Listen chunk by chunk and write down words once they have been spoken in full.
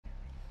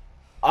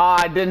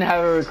I didn't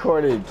have it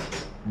recorded.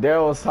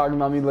 Daryl was talking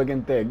about me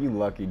looking thick. You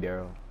lucky,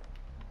 Daryl.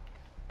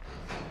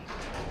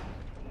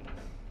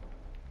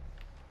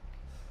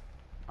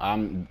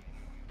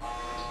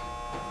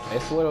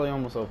 It's literally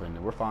almost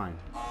open. We're fine.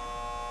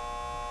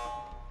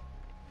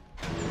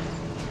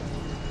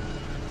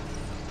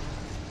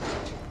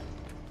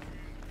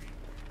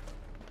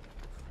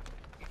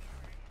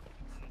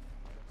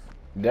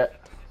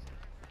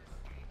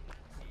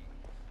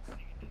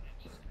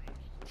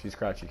 She's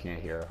crouched. You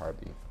can't hear her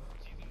heartbeat.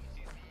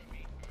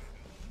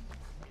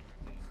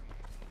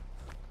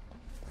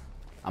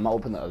 I'm gonna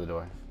open the other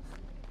door.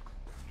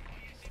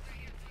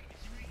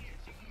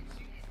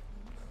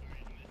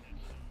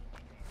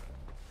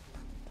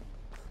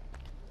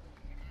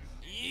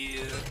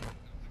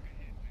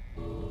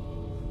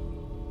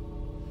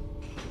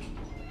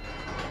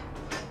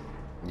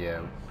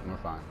 Yeah, we're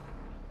fine.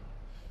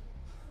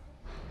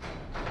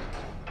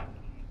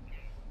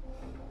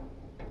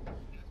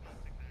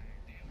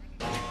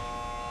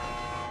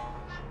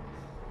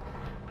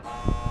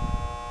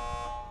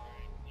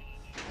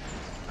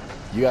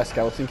 You got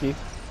skeleton key?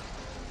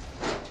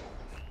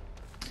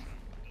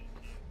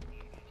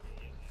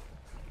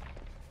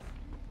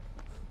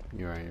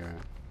 You're right, you're right.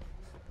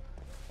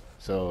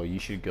 So you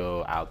should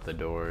go out the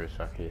door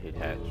so I can hit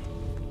hatch.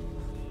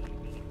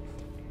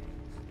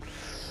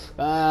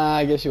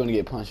 I guess you want to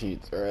get punchy.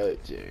 Alright,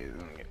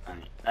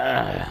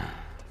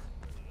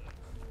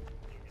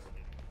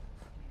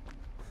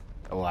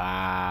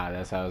 wow,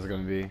 that's how it's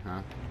gonna be,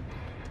 huh?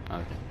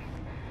 Okay.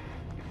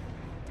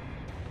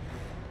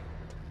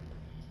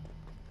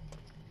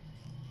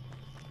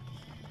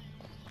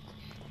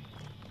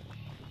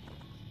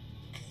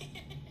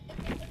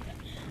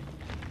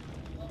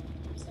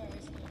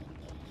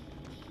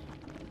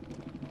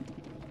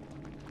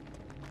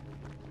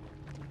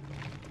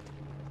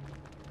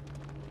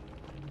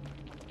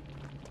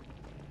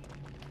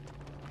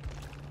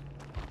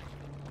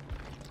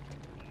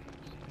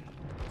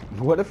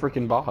 What a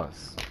freaking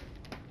boss.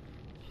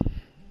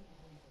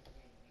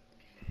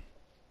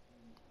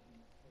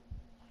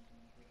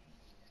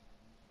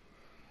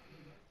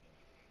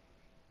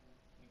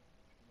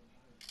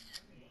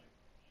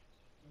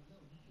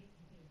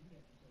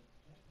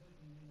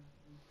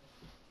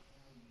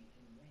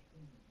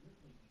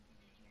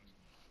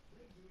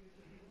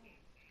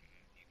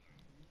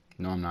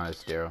 No, I'm not.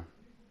 It's Daryl.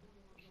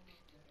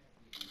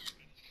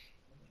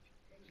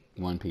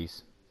 One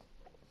Piece.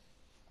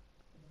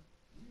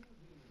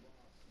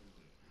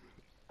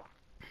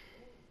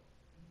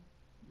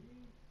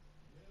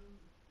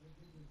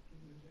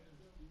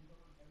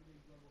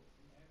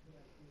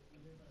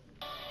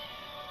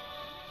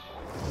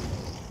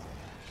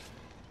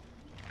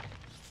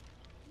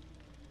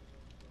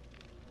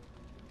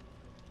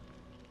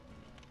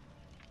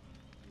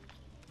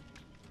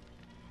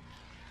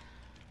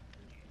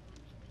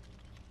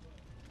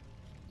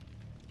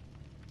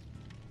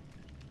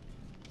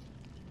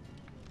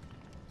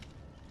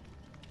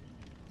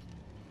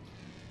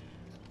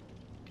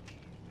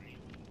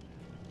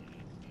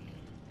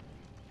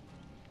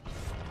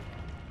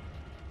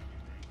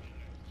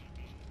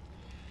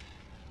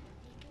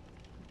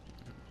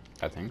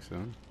 I think so.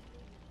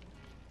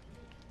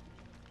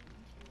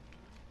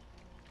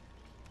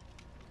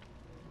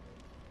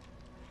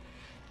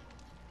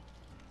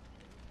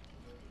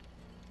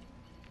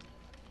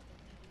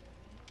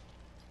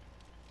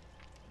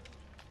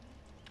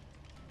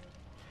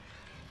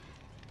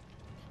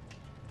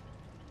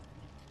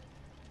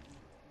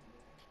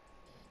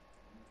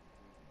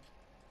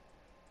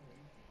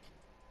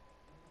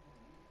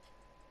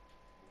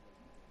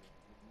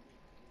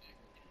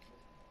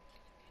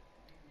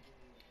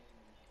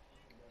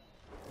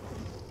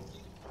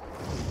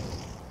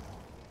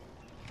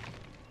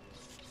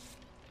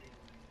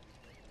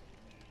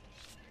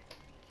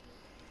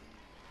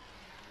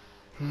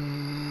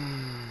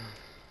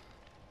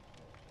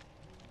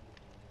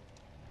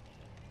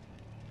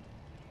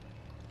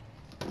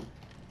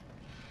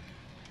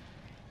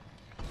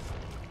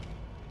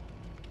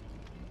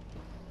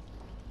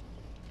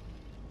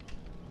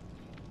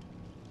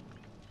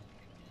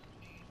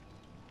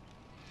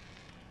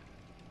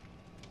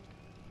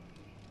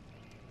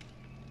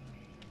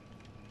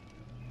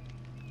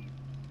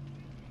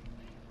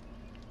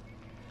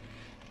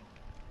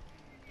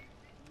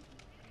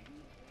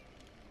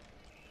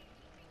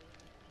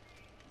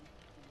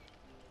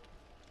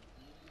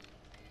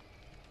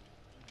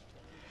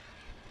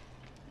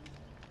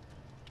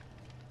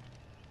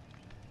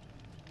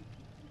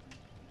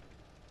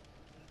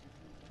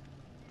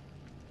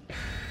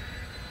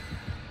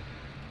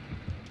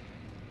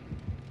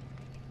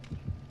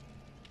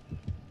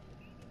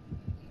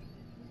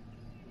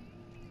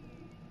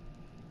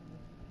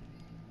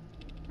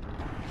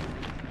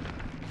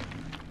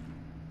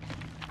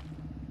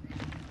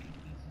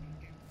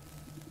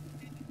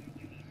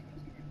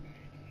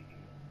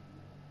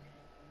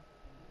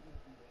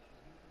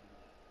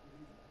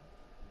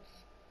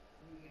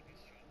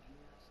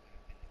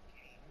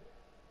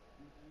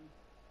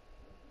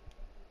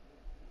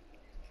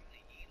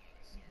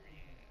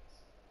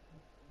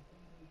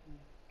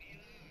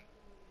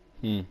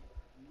 Hmm.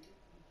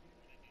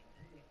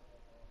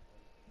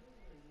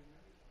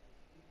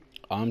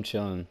 I'm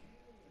chilling.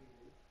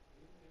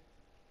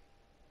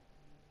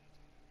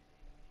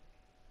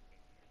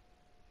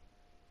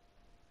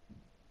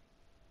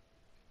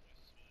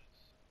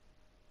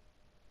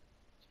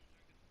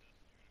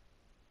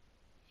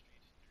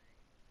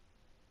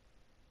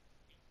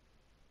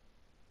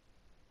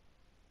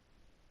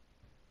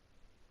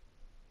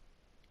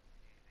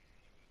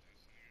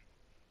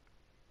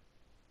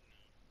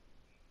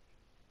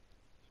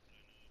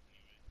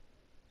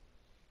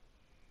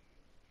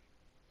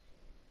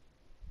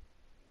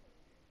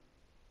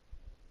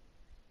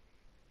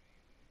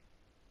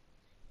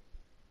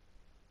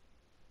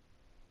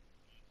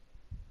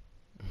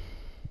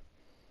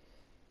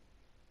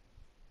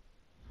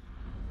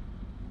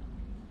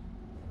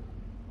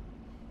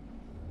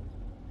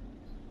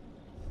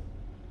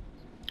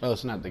 Oh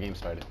snap! The game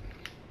started.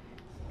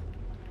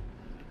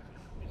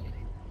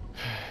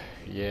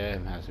 Yeah,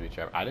 it has to be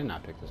Trevor. I did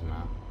not pick this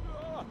map.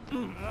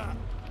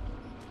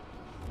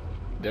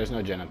 There's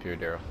no gen up here,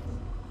 Daryl.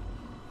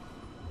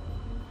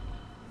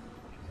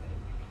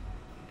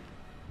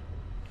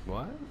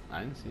 What?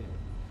 I didn't see it.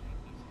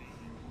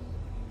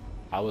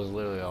 I was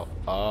literally all,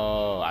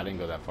 oh, I didn't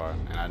go that far,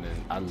 and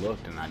I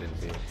looked and I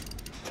didn't see it.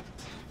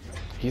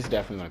 He's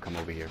definitely gonna come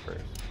over here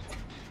first.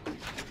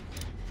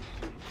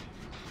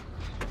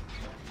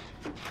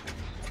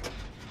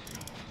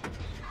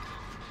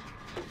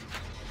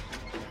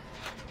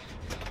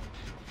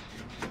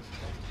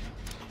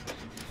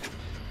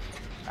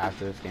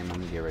 After this game,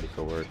 I'm gonna get ready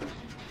for work.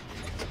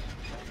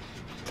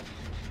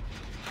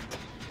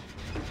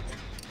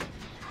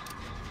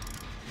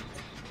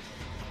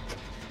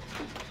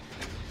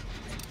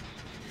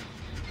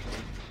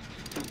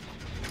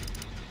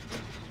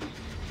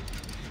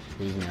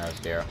 He's near us,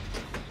 Daryl.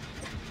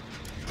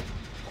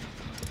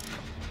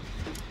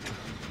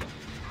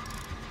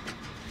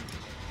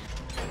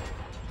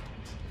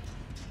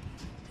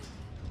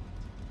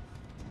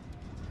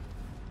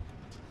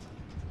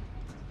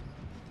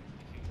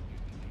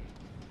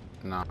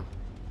 No.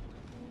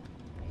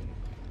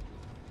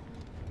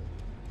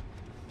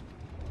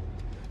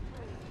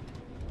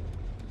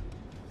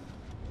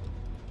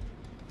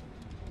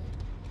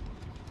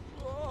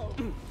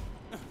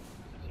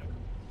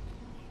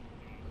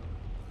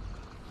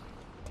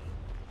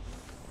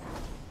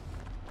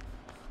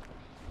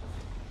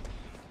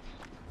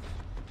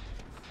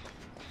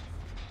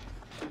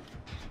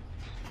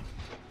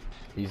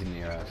 He's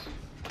near us.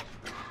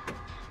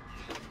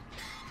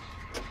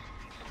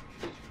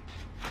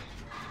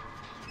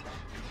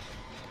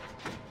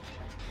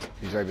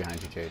 He's right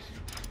behind you, Chase.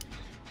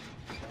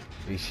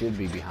 He should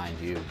be behind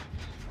you.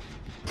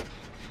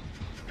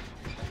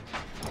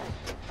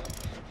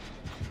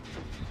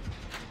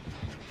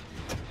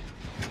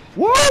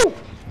 Woo!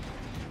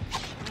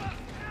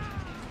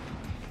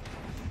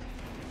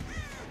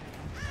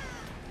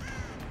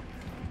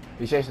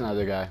 He's chasing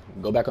another guy.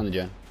 Go back on the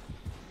gen.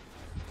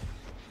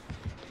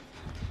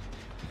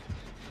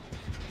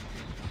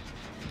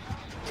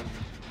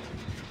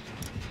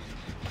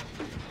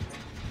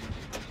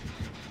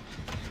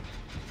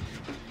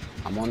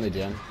 I'm on the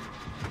gen.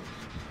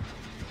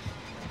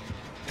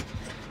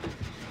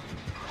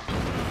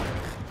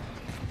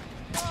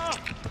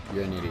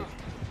 You're an idiot.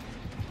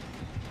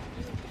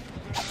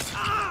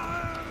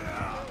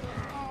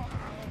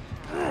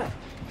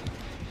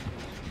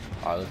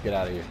 Alright, let's get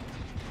out of here.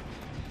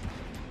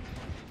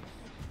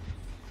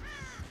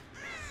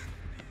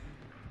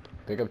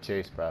 Pick up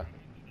Chase, bro.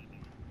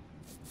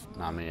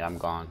 Not me, I'm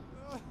gone.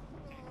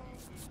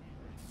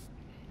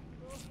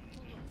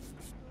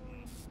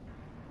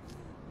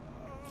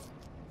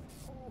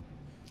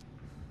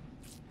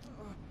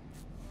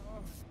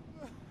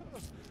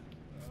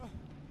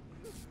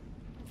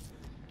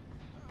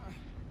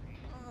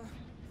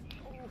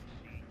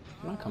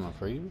 I'm not coming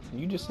for you.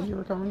 You just said you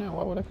were coming now.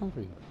 Why would I come for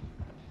you?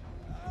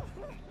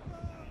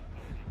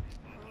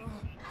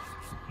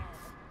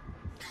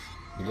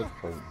 You look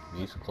for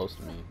he's close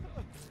to me.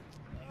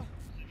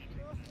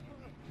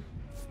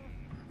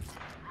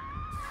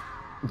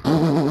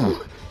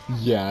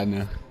 Yeah, I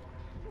know.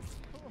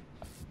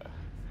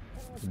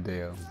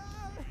 Damn.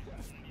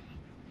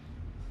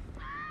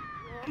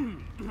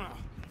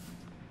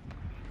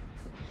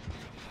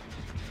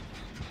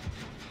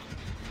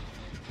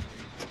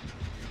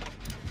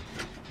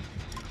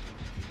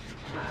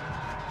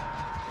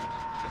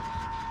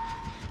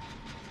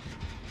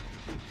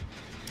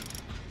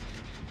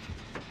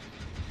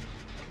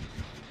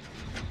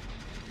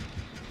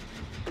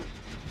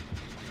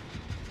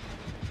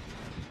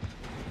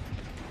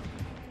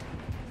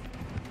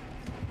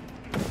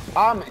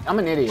 I'm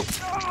an idiot.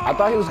 I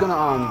thought he was gonna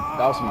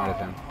that was smart of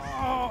him.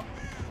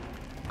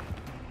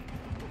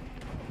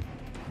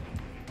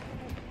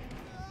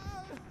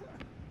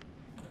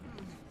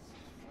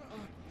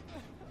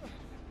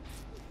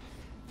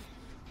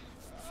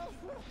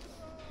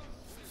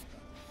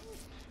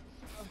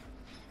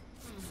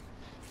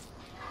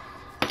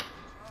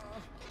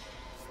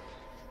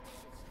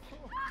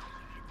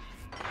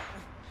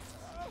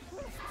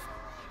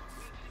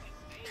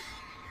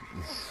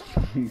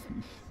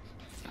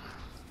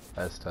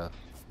 That's tough.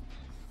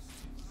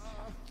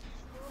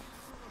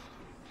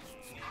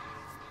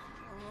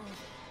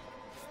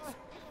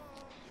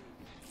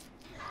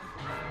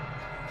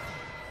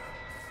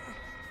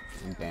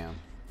 Damn.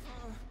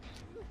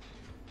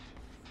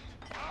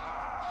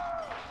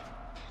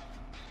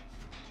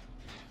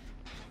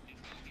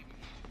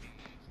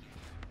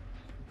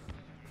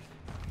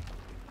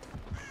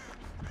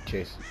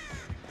 Chase.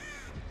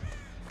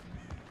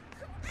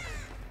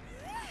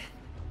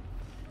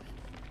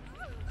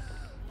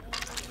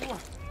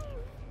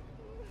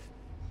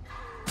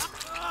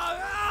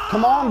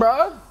 Come on,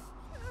 bro.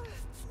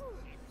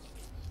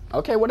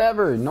 Okay,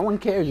 whatever. No one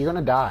cares. You're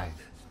gonna die.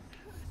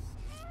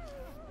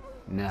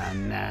 Nah,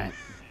 I'm not.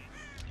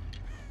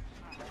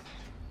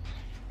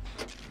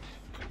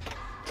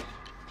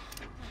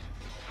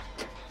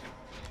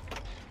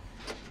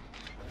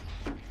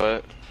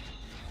 What?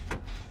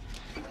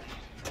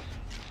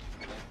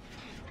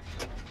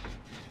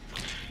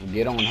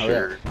 Get on,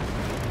 hurry up.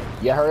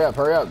 Yeah,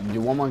 hurry up.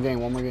 Do one more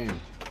game.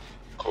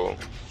 Cool.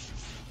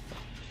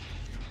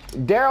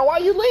 Daryl, why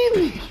you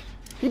leaving?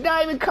 He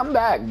not even come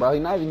back, bro. He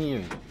not even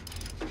here.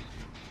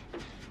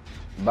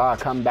 Bro,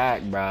 come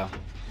back, bro.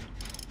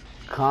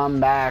 Come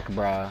back,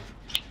 bro.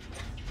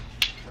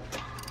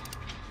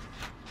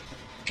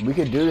 We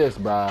could do this,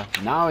 bro.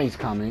 Now he's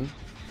coming.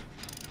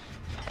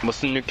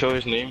 What's the new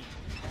killer's name?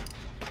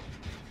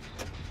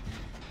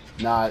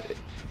 Nah,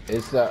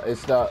 it's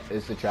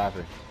the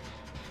trapper.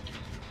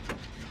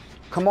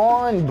 Come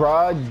on,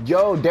 bro.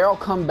 Yo, Daryl,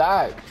 come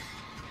back.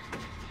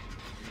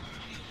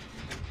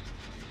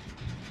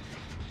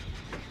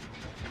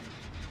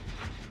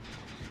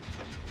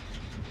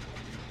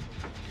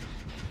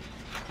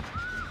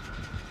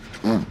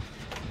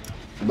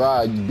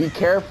 Bro, be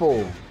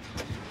careful.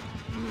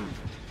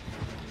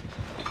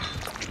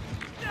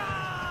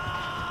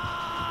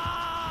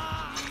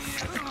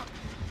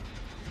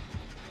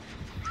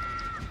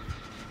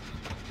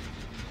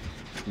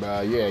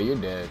 Bro, yeah, you're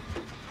dead.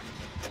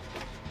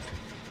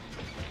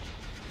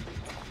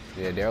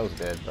 Yeah, Daryl's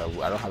dead, but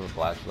I don't have a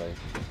flashlight.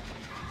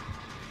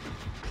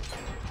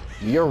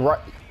 You're right.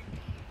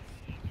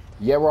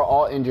 Yeah, we're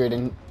all injured,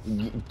 and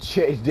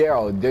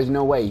Daryl, there's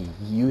no way.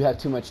 You have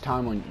too much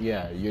time on.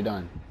 Yeah, you're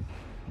done.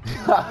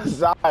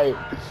 Sorry.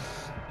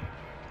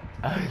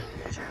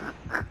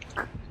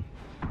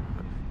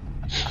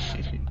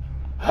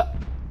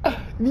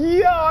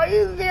 Yo, are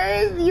you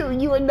serious?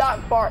 You are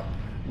not far,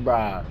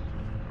 bruh.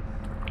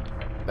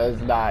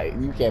 That's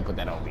not. You can't put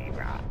that on me,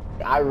 bruh.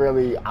 I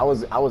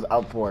was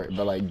up for it,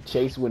 but like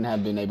Chase wouldn't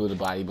have been able to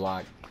body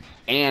block,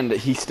 and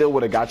he still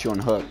would have got you on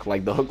hook.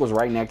 Like the hook was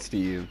right next to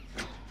you.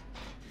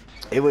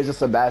 It was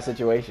just a bad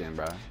situation,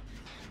 bruh.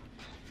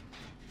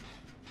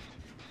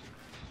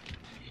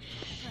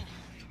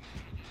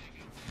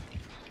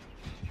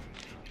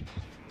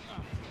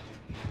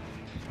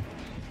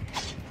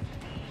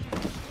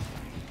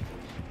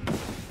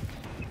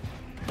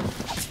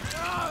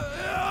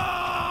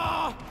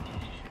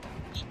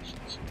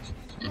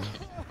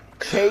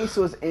 Chase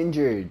was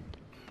injured.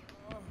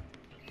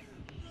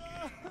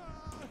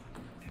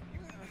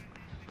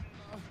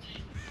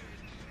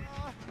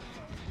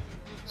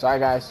 Sorry,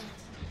 guys.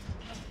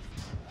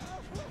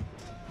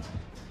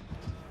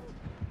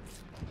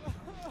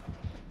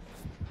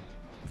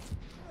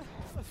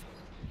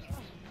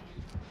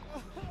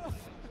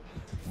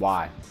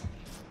 Why?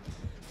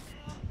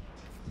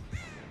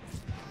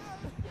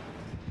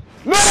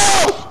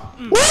 No!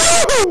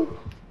 Woo!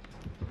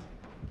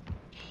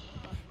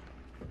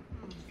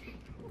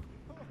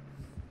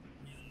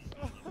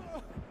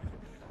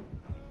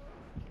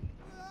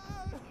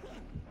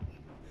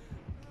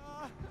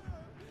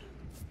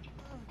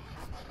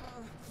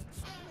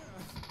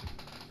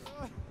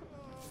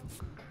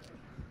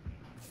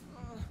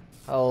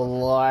 Oh,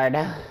 Lord.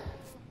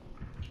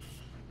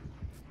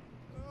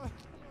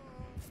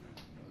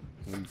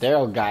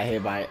 Daryl got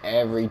hit by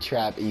every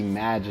trap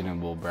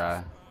imaginable,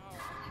 bruh.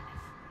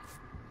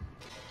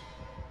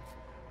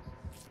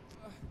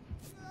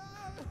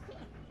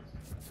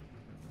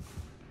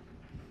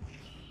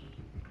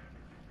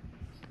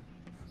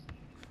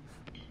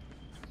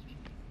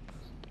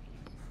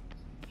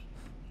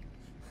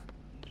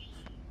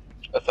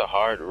 That's a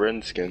hard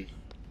Ren skin.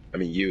 I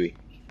mean Yui.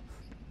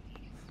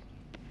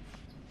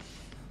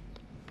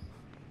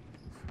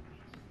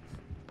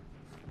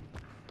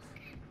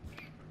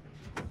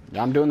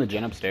 I'm doing the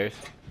gen upstairs.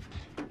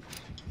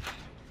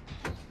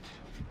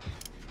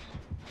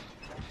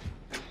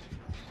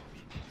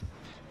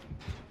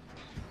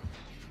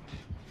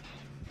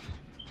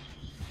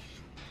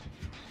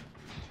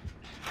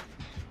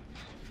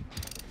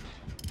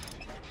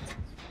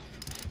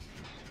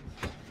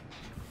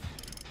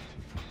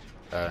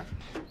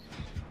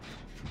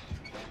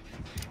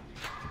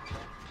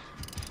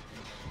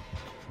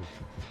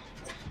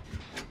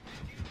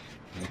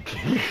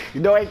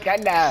 No, I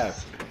can't.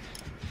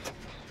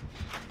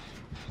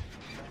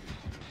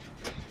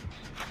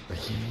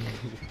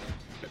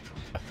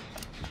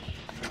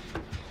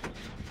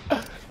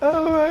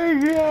 Oh my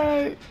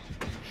god.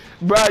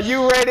 Bro,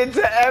 you ran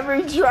into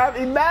every trap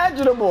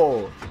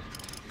imaginable.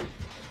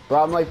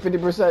 Bro, I'm like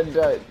 50%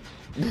 done.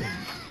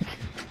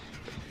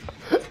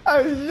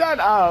 Oh, shut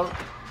up.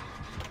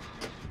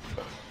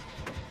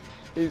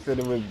 He said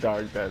it was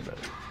dark that night.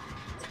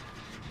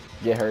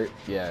 Get hurt?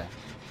 Yeah.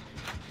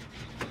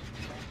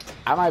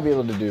 I might be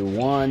able to do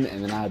one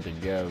and then I have to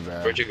go,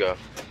 bro. Where'd you go?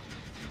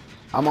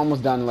 I'm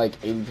almost done, like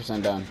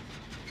 80% done.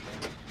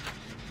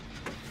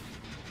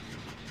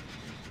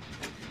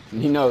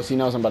 He knows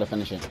I'm about to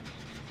finish it.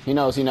 He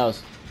knows.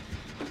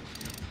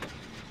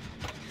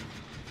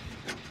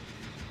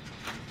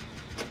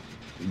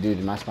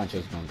 Dude, my sponge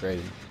is going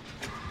crazy.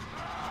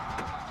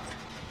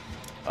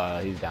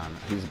 He's down.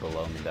 He's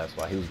below me, that's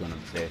why. He was going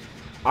upstairs.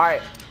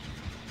 Alright.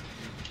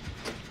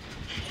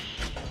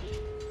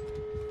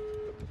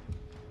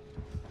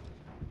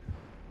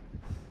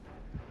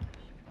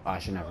 Oh, I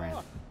shouldn't have ran.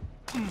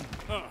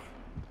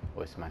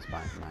 What's my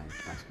spine?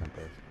 My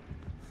sprinters.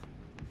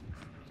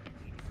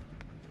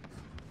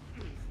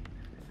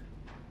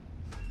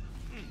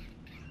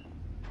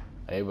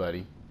 Hey,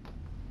 buddy.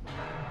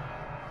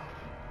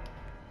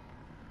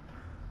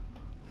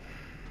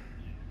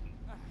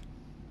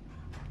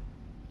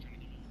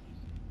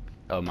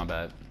 Oh, my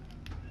bad.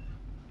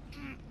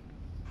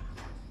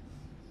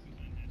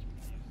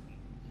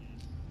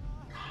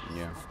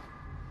 Yeah.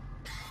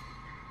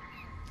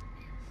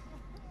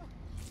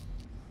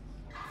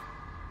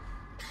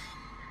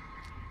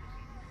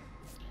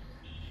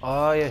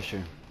 Oh, yeah,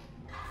 sure.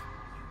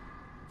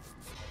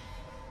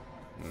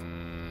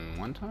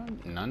 One time?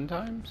 None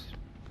times?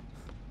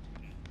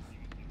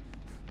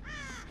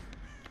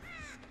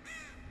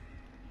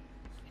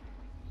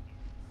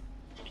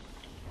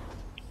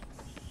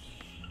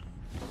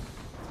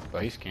 Oh,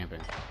 he's camping.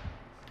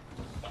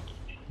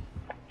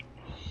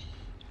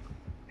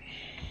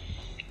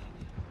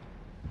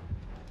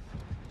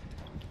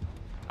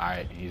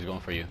 Alright, he's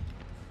going for you.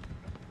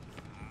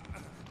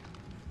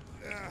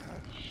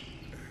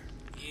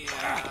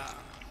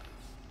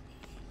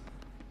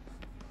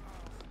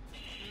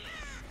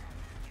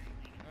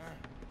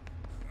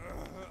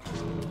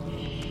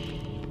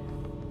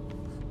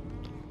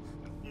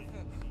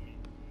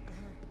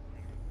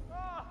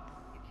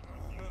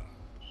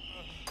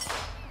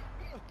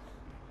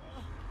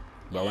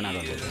 But we're not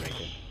gonna be able to make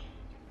it.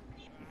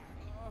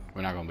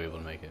 We're not gonna be able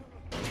to make it.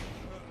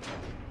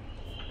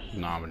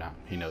 No, we're not.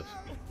 He knows.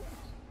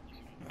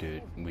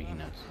 Dude, he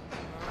knows.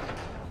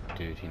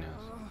 Dude, he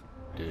knows.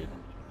 Dude.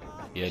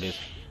 Yeah, it is.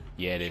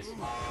 Yeah, it is.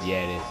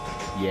 Yeah, it is.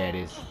 Yeah, it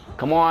is.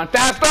 Come on,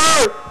 faster!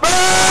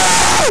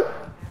 Oh!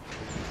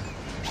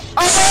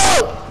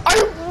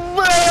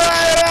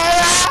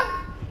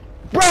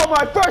 Bro,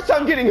 my first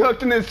time getting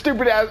hooked in this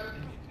stupid ass.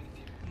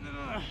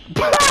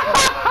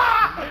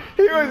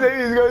 He was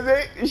gonna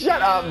say,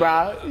 shut up,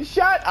 bro.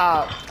 Shut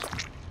up.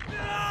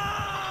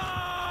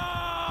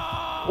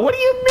 What do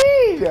you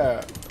mean?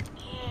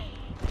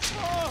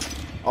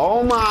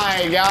 Oh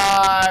my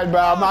god,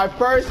 bro. My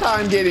first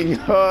time getting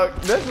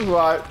hooked. This is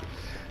what,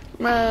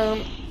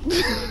 man.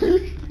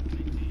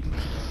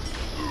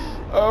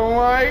 Oh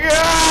my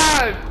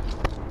god.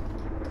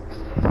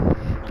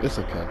 It's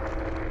okay.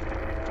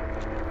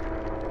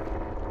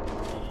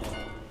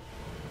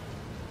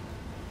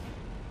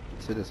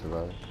 Should have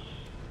survived.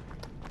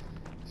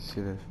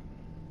 Should have.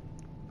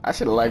 I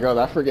should have let go of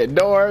that freaking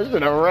door.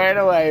 Should have ran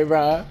away,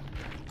 bro.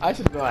 I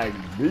should have been like,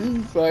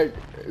 these, like,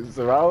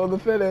 survival of the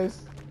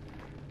fittest.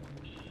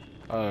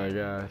 Oh my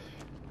gosh.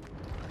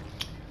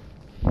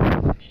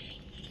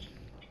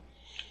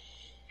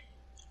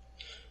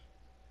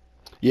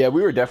 Yeah,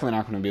 we were definitely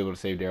not going to be able to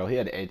save Daryl. He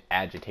had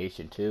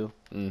agitation too.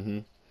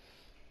 Man,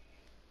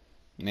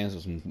 this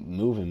was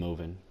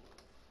moving.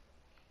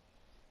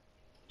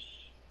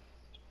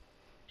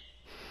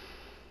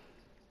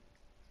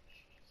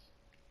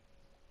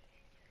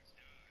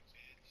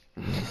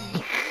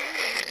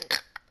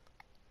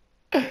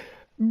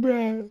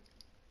 Bruh.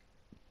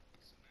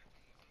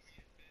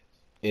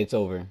 It's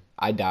over.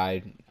 I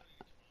died.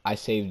 I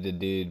saved the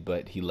dude,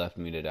 but he left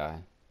me to die.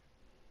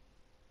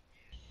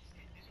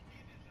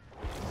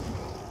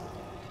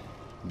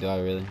 Do I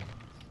really?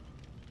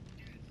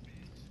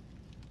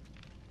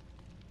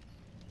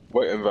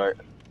 What invite?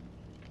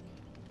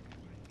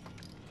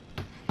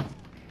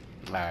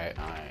 Alright.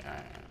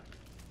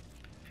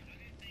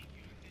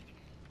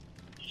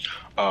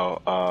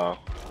 Oh,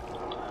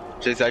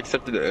 Chase, I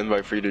accepted the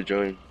invite for you to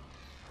join.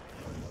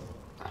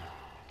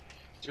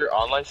 Is your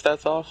online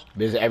stats off?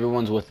 Because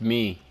everyone's with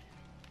me.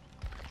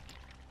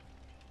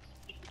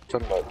 I'm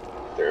talking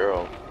about Daryl.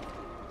 Alright,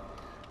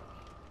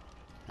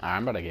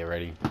 I'm about to get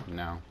ready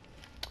now.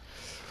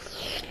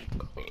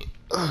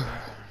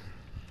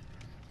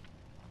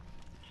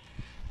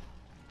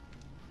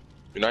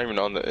 You're not even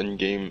on the end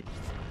game.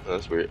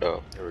 That's weird.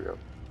 Oh, here we go.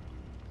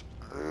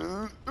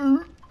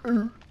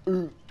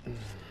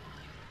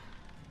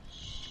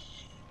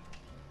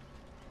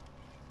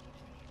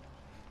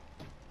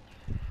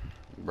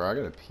 Bro, I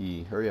gotta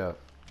pee. Hurry up.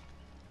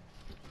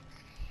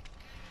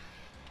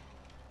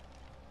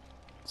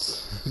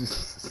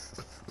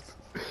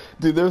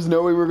 Dude, there's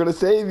no way we're gonna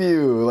save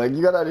you. Like,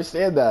 you gotta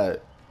understand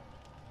that.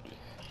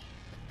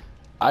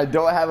 I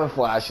don't have a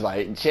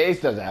flashlight.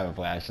 Chase doesn't have a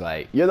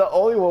flashlight. You're the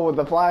only one with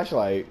a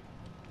flashlight.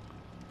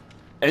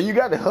 And you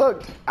got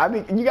hooked. I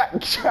mean, you got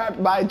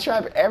trapped by a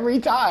trap every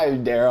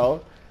time,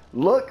 Daryl.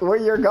 Look where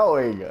you're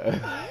going.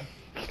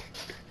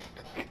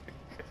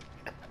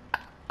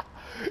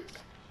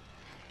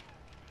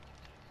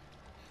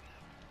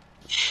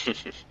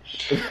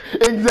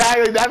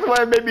 Exactly. That's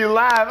what made me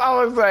laugh.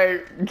 I was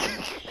like...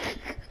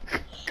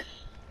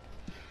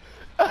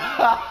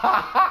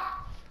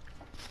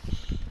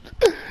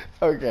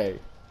 Okay,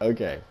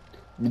 okay.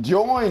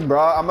 Join, bro.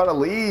 I'm about to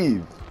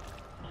leave.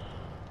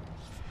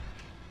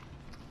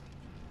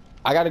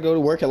 I gotta go to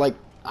work at like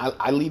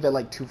I leave at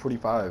like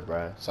 2:45,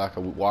 bro, so I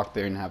can walk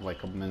there and have like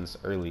a couple minutes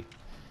early.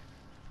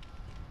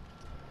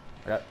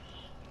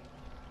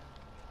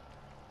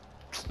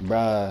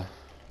 Bruh.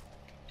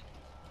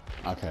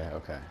 Okay,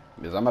 okay.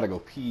 Because I'm about to go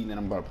pee, and then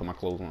I'm about to put my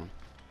clothes on.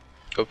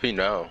 Go pee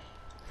now.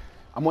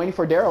 I'm waiting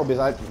for Daryl because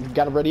I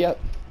got to ready up.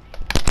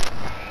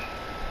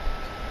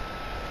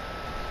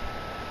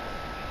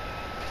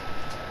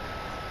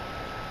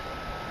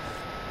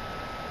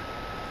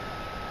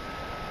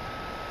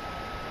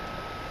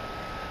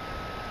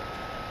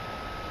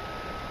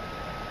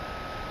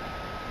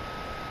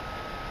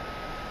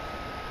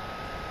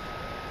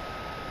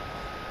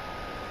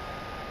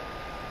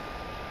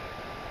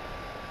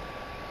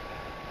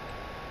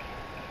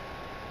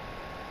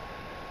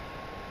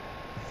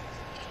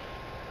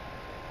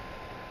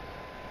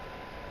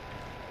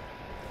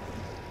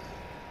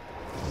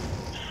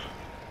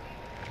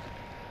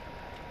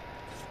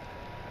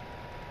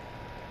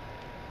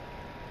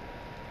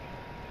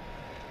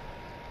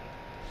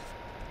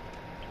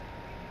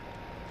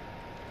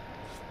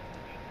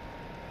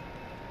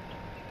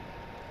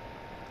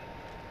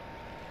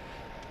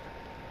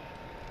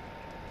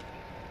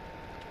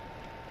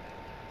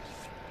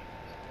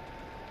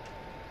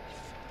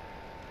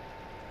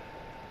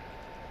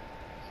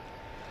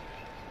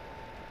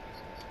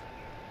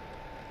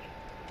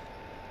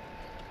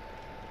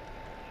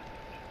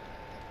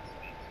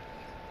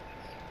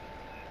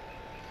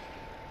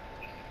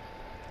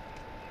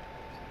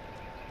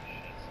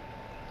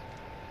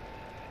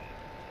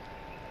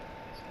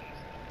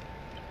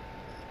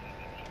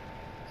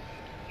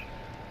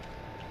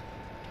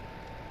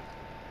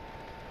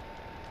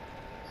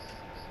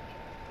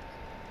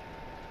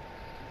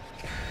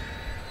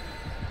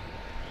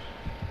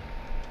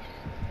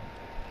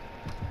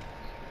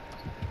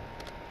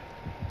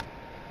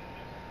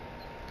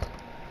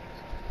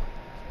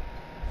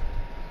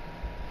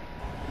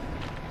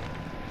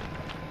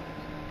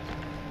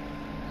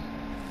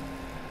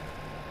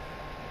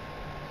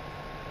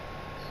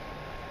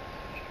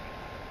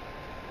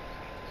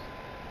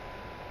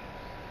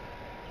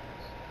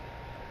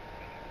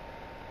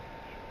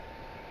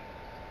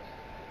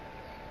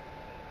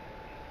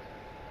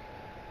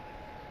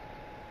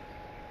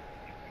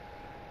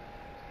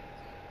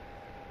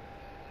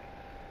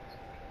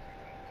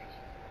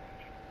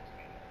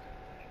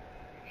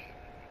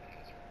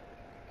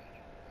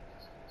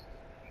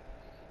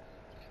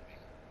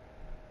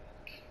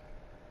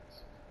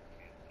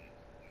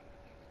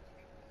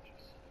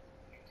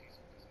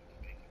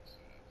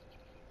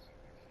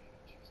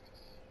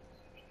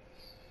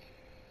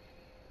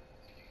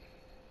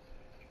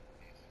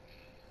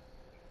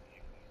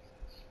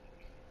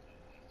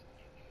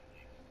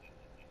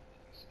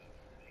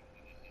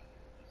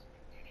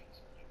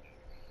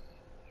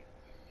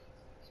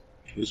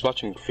 Who's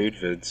watching food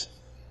vids?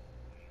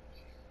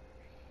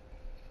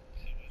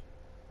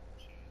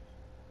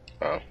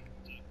 Oh.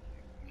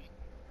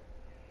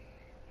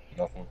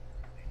 Nothing.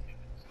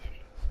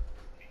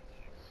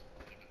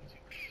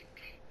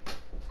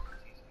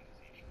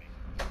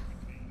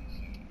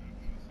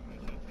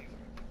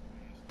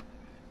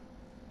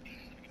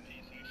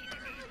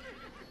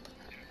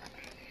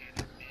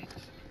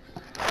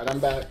 Alright, I'm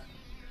back.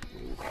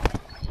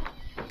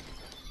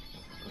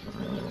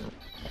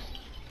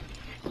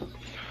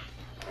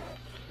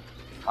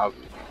 How?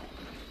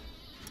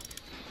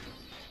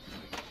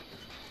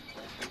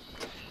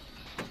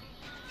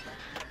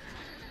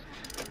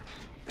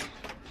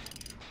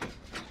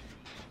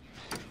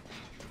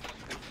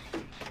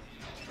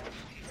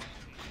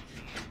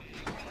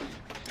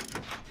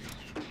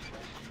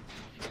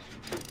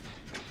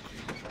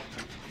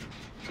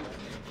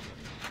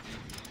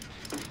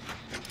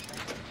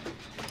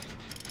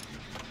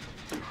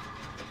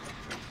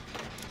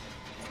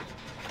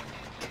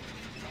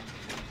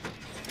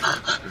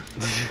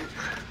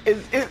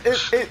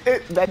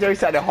 That joint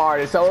sounded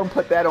hard. If someone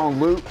put that on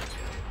loop,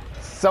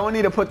 someone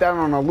need to put that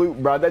on a loop,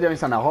 bro. That joint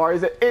sounded hard.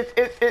 Is it?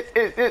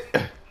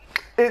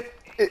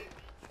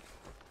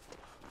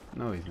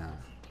 No, he's not.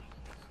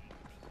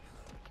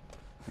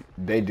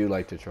 They do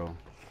like to troll.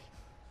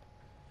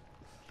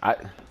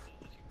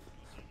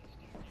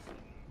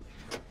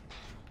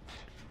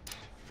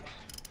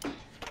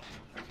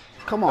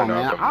 Come on,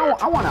 man.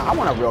 I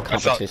want a real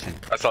competition.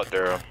 I thought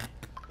Daryl.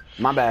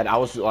 My bad. I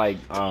was like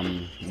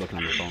looking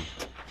at my phone.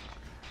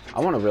 I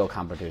want a real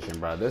competition,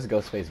 bro. This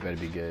Ghostface better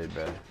be good,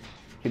 bro.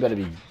 He better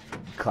be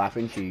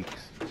clapping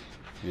cheeks.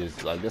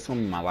 Just like this one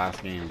be my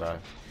last game, bro.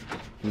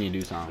 You need to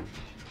do something.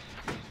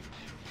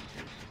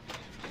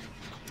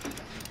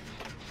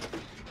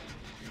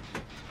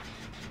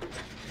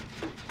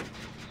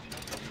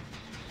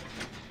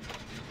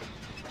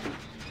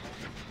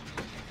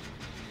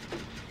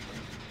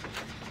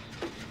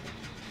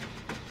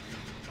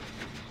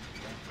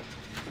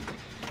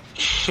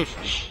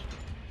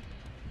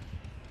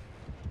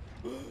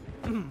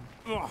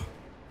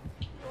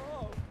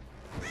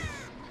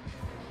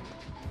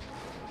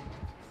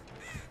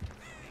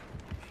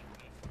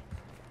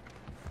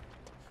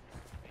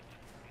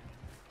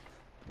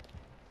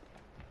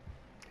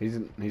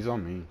 He's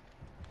on me.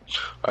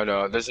 I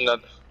know. There's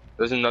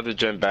another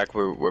gen back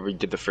where we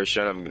did the first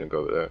gen. I'm gonna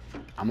go there.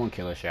 I'm on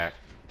Killer Shack.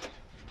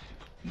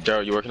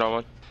 Daryl, you working on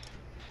one?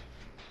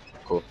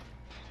 Cool.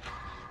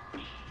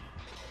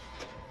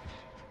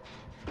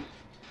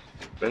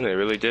 Then they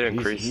really did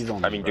increase. He's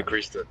on me, bro.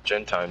 Decrease the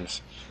gen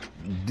times.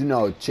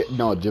 No,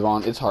 no,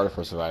 Javon. It's harder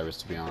for survivors,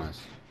 to be honest.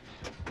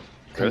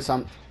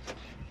 Really?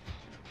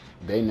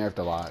 They nerfed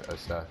a lot of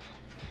stuff.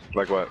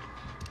 Like what?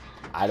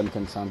 Item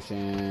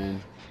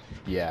consumption.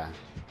 Yeah.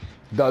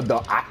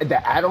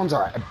 The add-ons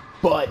are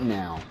butt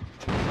now.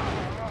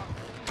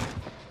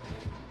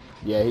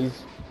 Yeah,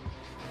 he's.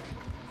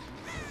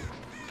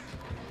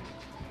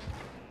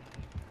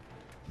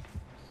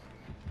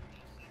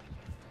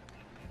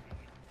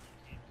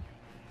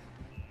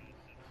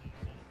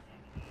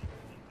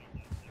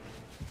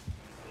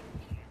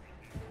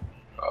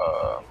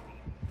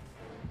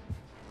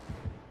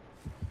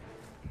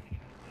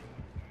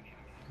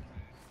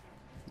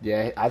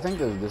 Yeah, I think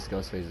this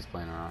Ghostface is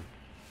playing around.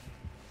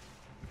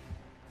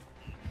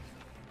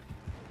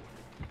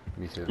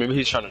 Me too. Maybe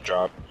he's trying to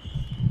drop.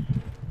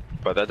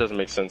 But that doesn't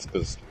make sense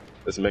because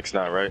it's mixed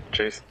now, right,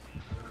 Chase?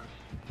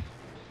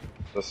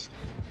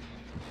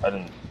 I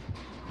didn't.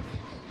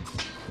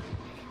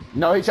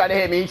 No, he tried to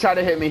hit me. He tried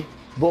to hit me.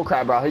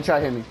 Bullcrap, bro. He tried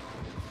to hit me.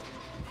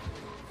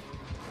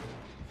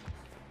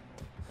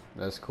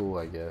 That's cool,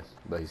 I guess.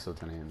 But he's still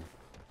trying to hit me.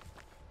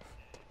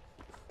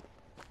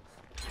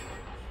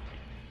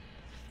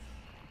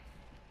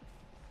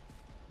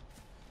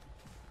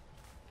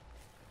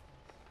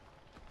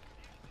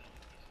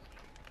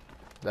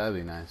 That'd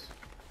be nice.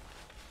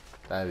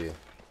 That'd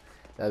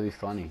be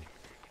funny.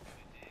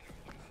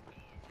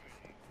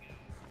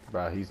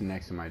 Bro, he's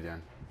next to my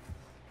gen.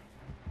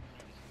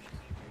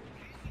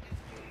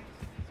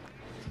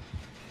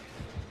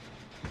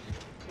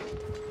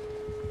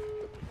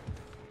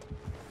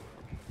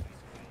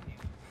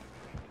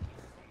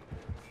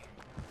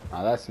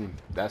 Oh, that's me.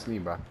 That's me,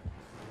 bro.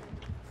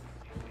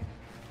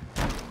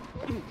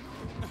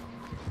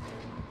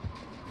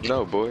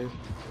 No, boy.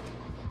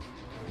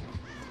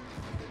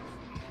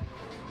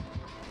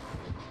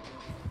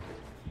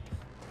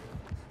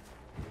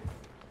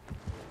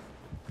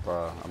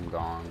 Bro, I'm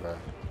gone, bro.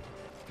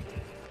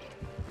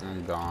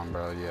 I'm gone,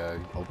 bro. Yeah,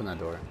 open that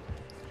door.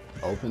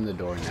 Open the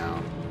door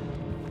now.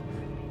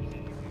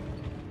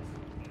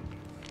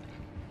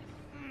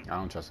 I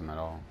don't trust him at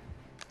all.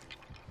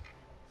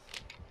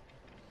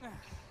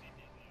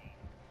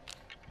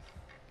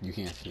 You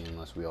can't see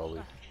unless we all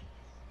leave.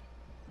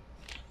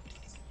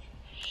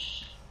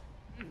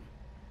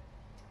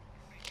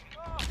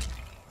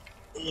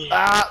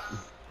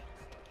 Ah!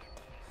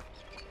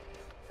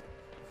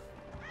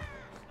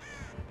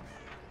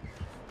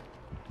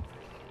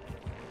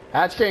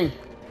 Hatch King!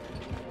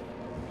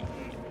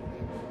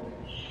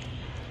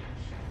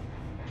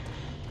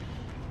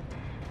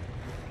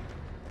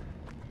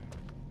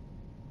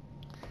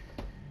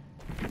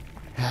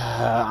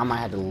 I might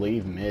have to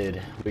leave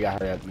mid. We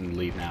gotta hurry up and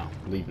leave now.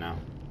 Leave now.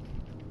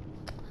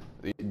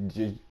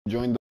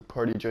 Join the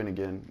party, join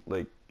again.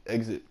 Like,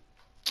 exit.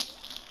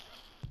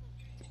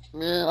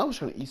 Man, I was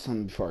trying to eat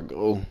something before I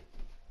go.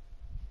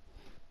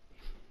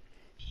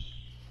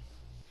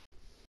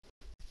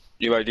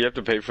 Do you have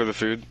to pay for the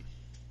food?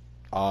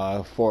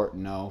 For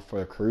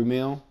a crew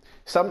meal.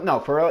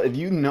 For real,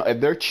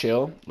 if they're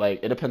chill, like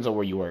it depends on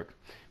where you work.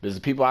 Because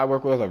the people I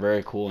work with are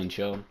very cool and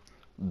chill.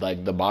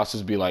 Like the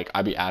bosses be like,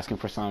 I be asking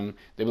for something,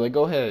 they be like,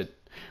 go ahead.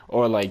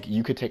 Or like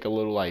you could take a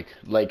little like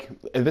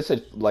if it's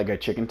a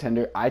chicken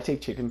tender, I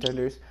take chicken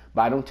tenders,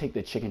 but I don't take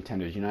the chicken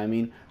tenders. You know what I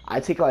mean? I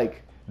take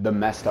like the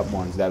messed up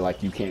ones that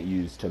like you can't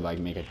use to like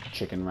make a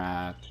chicken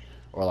wrap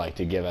or like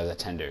to give as a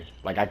tender.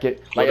 Like I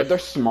get like if they're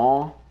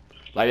small,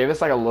 like if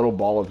it's like a little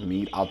ball of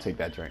meat, I'll take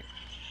that drink.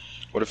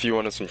 What if you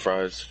wanted some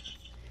fries?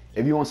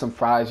 If you want some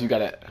fries, you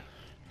gotta.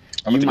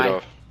 I'm gonna get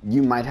off.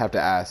 You might have to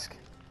ask.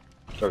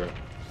 Okay.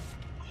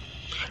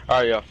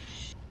 Alright, yeah.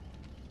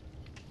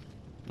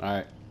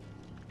 Alright.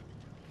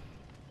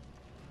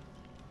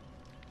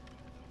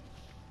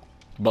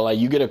 But like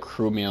you get a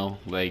crew meal,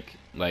 like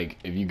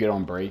if you get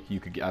on break, you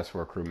could ask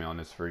for a crew meal and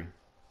it's free.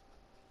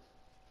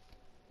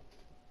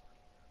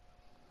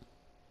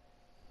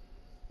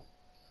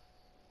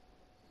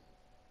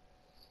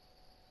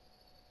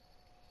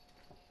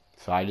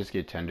 So I just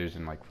get tenders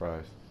and like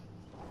fries.